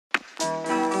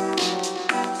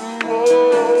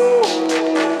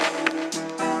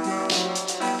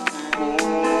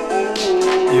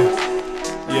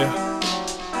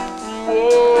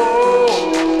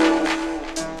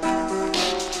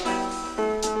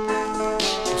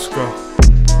go.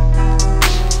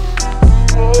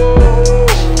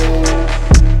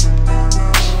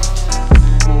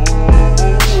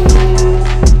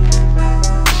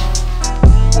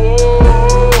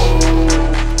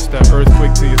 It's that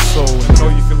earthquake to your soul, and know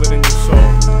you feel it in your soul.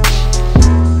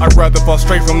 I'd rather fall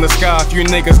straight from the sky. If you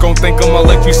niggas gon' think I'ma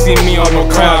let you see me on no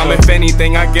crime. If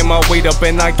anything, I get my weight up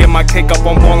and I get my cake up.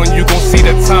 I'm ballin', you gon' see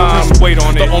the time. Just wait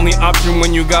on it. The only option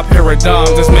when you got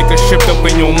paradigms is make a shift up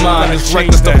in your mind. It's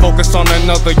reckless to focus on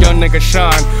another young nigga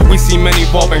shine. We see many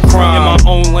involving crime. In my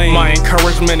own lane, my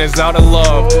encouragement is out of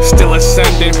love. Still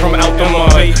ascending from out the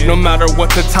mud. No matter what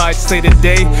the tides say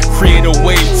today, create a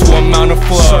wave to a mountain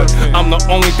flood. I'm the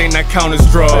only thing that count is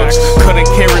drugs. Couldn't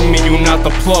carry me, you not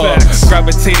the plug.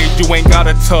 Gravitated, you ain't got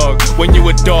a tug. When you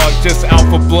a dog, just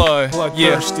alpha blood.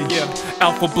 Yeah,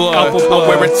 alpha blood. I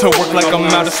wear it to work like I'm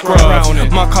out of scrubs.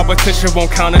 My competition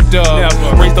won't count a dub.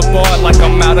 Raise the bar like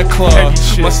I'm out of club.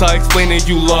 Must I explain that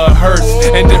you love hurts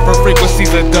and different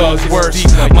frequencies it does worse.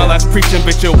 My last preaching,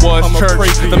 bitch, it was church.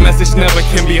 The message never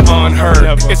can be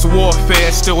unheard. It's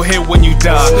warfare, still hit when you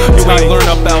die. You ain't learn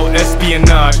about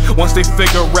espionage. Once they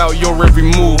figure out your every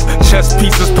move, chess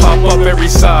pieces pop up every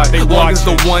side. Long as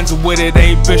the ones with it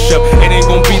ain't bishop, it ain't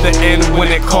gon' be the end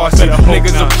when it costs you.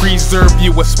 Niggas will preserve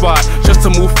you a spot just to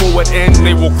move forward and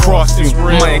they will cross you.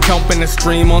 My account been a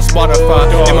stream on Spotify,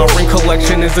 and my ring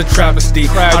collection is a travesty.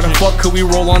 How the fuck could we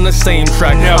roll on the same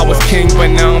track? I was king, but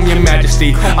now I'm your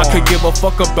majesty. I could give a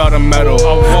fuck about a medal.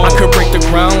 I could break the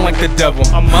ground like the devil.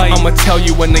 I'ma tell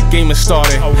you when the game is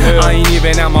started. I ain't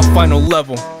even at my final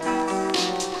level.